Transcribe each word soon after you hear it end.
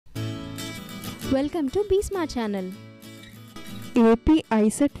Welcome to be smart channel. AP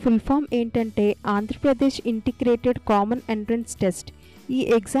ICET full form ఏంటంటే Andhra Pradesh integrated common entrance test. ఈ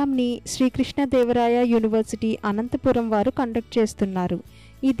ఎగ్జామ్ని Sri Krishnadevaraya university Anantapuram వారు conduct చేస్తున్నారు.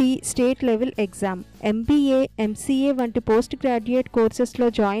 ఇది state level exam. MBA MCA వంటి post graduate కోర్సెస్లో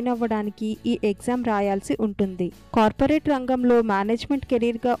join అవ్వడానికి ఈ ఎగ్జామ్ రాయాల్సి ఉంటుంది. కార్పొరేట్ రంగంలో మేనేజ్మెంట్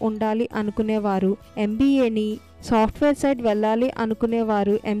కెరీర్గా ఉండాలి అనుకునేవారు MBAని, సాఫ్ట్వేర్ సైడ్ వెళ్ళాలి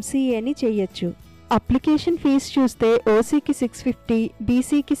అనుకునేవారు MCAని చేయొచ్చు. అప్లికేషన్ ఫీజు చూస్తే ఓసీకి 650,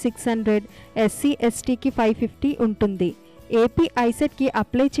 బీసీకి 600, SC STకి 550 ఉంటుంది. ఏపీ ఐసెట్కి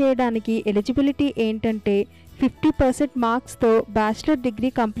అప్లై చేయడానికి ఎలిజిబిలిటీ ఏంటంటే 50% మార్క్స్తో బ్యాచిలర్ డిగ్రీ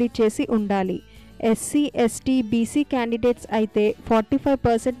కంప్లీట్ చేసి ఉండాలి. SC ST BC క్యాండిడేట్స్ అయితే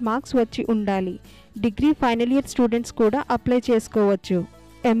 45% మార్క్స్ వచ్చి ఉండాలి. డిగ్రీ ఫైనల్ ఇయర్ స్టూడెంట్స్ కూడా అప్లై చేసుకోవచ్చు.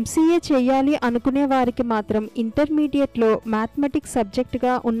 MCA చేయాలి అనుకునే వారికి మాత్రం ఇంటర్మీడియట్లో మ్యాథమెటిక్స్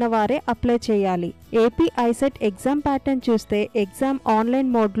సబ్జెక్టుగా ఉన్నవారే అప్లై చేయాలి. ఏపీ ఐసెట్ ఎగ్జామ్ ప్యాటర్న్ చూస్తే ఎగ్జామ్ ఆన్లైన్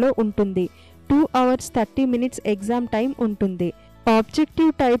మోడ్లో ఉంటుంది. 2 hours 30 minutes ఎగ్జామ్ టైం ఉంటుంది. Objective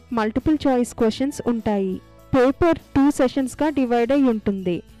type multiple choice questions ఉంటాయి. పేపర్ 2 సెషన్స్గా డివైడ్ అయి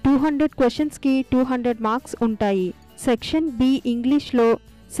ఉంటుంది. 200 క్వశ్చన్స్కి 200 మార్క్స్ ఉంటాయి. సెక్షన్ B ఇంగ్లీష్లో,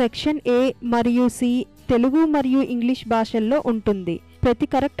 సెక్షన్ A మరియు C తెలుగు మరియు ఇంగ్లీష్ భాషల్లో ఉంటుంది. ప్రతి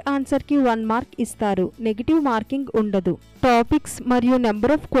కరెక్ట్ ఆన్సర్కి 1 మార్క్ ఇస్తారు. నెగిటివ్ మార్కింగ్ ఉండదు. టాపిక్స్ మరియు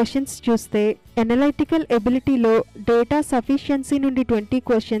నెంబర్ ఆఫ్ క్వశ్చన్స్ చూస్తే ఎనలైటికల్ ఎబిలిటీలో డేటా సఫిషియన్సీ నుండి 20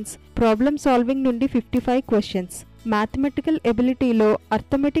 క్వశ్చన్స్, ప్రాబ్లమ్ సాల్వింగ్ నుండి 55 క్వశ్చన్స్, మ్యాథమెటికల్ ఎబిలిటీలో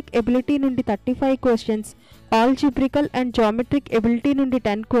అర్థమెటిక్ ఎబిలిటీ నుండి 35 క్వశ్చన్స్, ఆల్జిబ్రికల్ అండ్ జామెట్రిక్ ఎబిలిటీ నుండి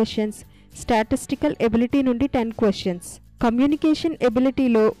 10 క్వశ్చన్స్, స్టాటిస్టికల్ ఎబిలిటీ నుండి 10 క్వశ్చన్స్, కమ్యూనికేషన్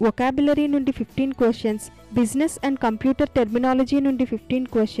ఎబిలిటీలో వొకాబులరీ నుండి 15 questions, business and computer terminology నుండి 15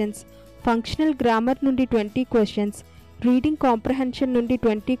 క్వశ్చన్స్, ఫంక్షనల్ గ్రామర్ నుండి 20 questions, reading comprehension నుండి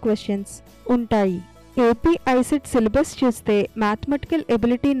 20 questions ఉంటాయి. ఏపీ ఐసెట్ సిలబస్ చూస్తే మ్యాథమెటికల్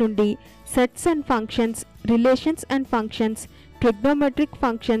ఎబిలిటీ నుండి sets and functions, relations and functions, trigonometric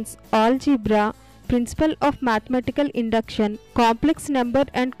functions, algebra, principal of mathematical induction, complex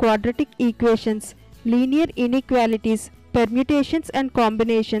number and quadratic equations, linear inequalities, permutations and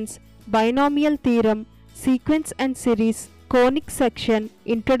combinations, binomial theorem, sequence and series, conic section,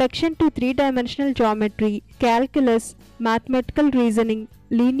 introduction to 3-dimensional geometry, calculus, mathematical reasoning,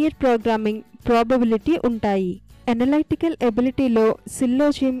 linear programming, probability ఉంటాయి. Analytical abilityలో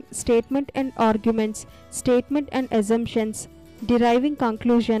syllogism, statement and arguments, statement and assumptions, deriving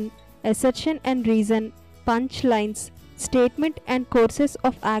conclusion, assertion and reason, punchlines, statement and courses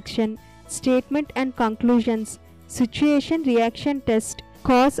of action, statement and conclusions, situation reaction test,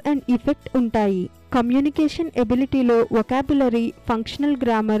 cause and effect ఉంటాయి. Communication ఎబిలిటీలో vocabulary, functional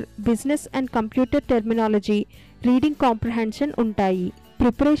grammar, business and computer terminology, reading comprehension ఉంటాయి.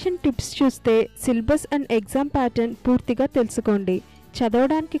 Preparation tips చూస్తే syllabus and exam pattern పూర్తిగా తెలుసుకోండి.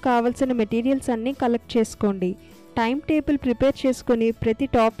 చదవడానికి కావలసిన materials అన్నీ collect చేసుకోండి. Time table prepare చేసుకుని ప్రతి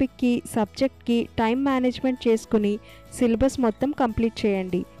టాపిక్కి, సబ్జెక్ట్కి టైం మేనేజ్మెంట్ చేసుకుని సిలబస్ మొత్తం కంప్లీట్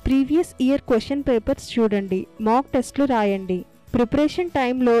చేయండి. ప్రీవియస్ ఇయర్ క్వశ్చన్ పేపర్స్ చూడండి. మాక్ టెస్ట్లు రాయండి. ప్రిపరేషన్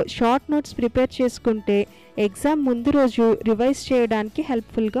టైంలో షార్ట్ నోట్స్ ప్రిపేర్ చేసుకుంటే ఎగ్జామ్ ముందు రోజు రివైజ్ చేయడానికి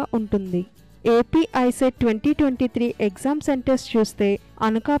హెల్ప్ఫుల్గా ఉంటుంది. ఏపీ ఐసెట్ 2023 ఎగ్జామ్ సెంటర్స్ చూస్తే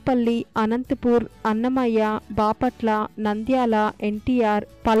అనకాపల్లి, అనంతపూర్, అన్నమయ్య, బాపట్ల, నంద్యాల, NTR,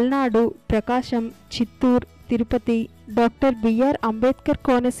 పల్నాడు, ప్రకాశం, Chittoor, Tirupati, doctor BR Ambedkar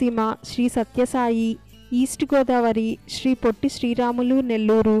Konaseema, Shri Sathya Sai, east Godavari, Shri Potti Sriramulu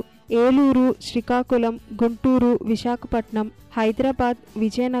Nellore, Eluru, Srikakulam, Guntur, Visakhapatnam, Hyderabad,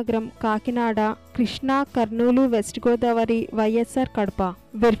 Vizianagaram, Kakinada, Krishna, Kurnool, west Godavari, YSR Kadapa.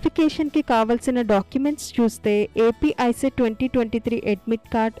 వెరిఫికేషన్కి కావలసిన డాక్యుమెంట్స్ చూస్తే AP ICET 2023 admit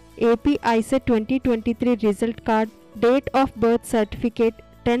card, AP ICET 2023 result card, date of birth certificate,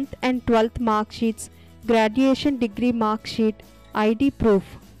 10th and 12th mark sheets, graduation degree mark sheet, ID proof,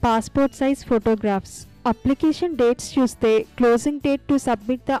 passport size photographs. Application dates చూస్తే closing date to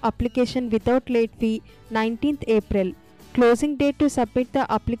submit the application without late fee 19th April, closing date to submit the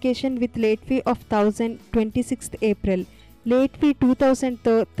application with late fee of 1000 26th April, late fee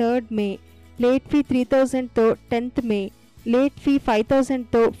 2000తో 3rd May, late fee 3000తో 10th May, late fee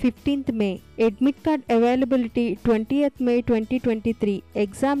 5000తో 15th May. Admit card availability 20th May 2023,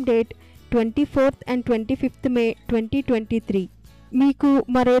 exam date 24th and 25th May 2023. మీకు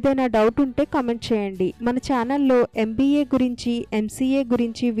మరేదైనా doubt ఉంటే comment చేయండి. మన ఛానల్లో MBA గురించి, MCA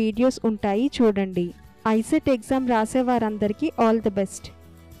గురించి videos ఉంటాయి, చూడండి. ఐసెట్ ఎగ్జామ్ రాసే వారందరికీ ఆల్ ది బెస్ట్.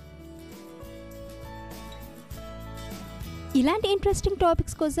 ఇలాంటి ఇంట్రెస్టింగ్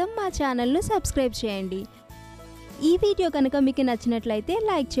టాపిక్స్ కోసం మా ఛానల్ను సబ్స్క్రైబ్ చేయండి. ఈ వీడియో కనుక మీకు నచ్చినట్లయితే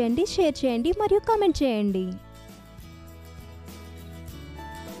లైక్ చేయండి, షేర్ చేయండి మరియు కామెంట్ చేయండి.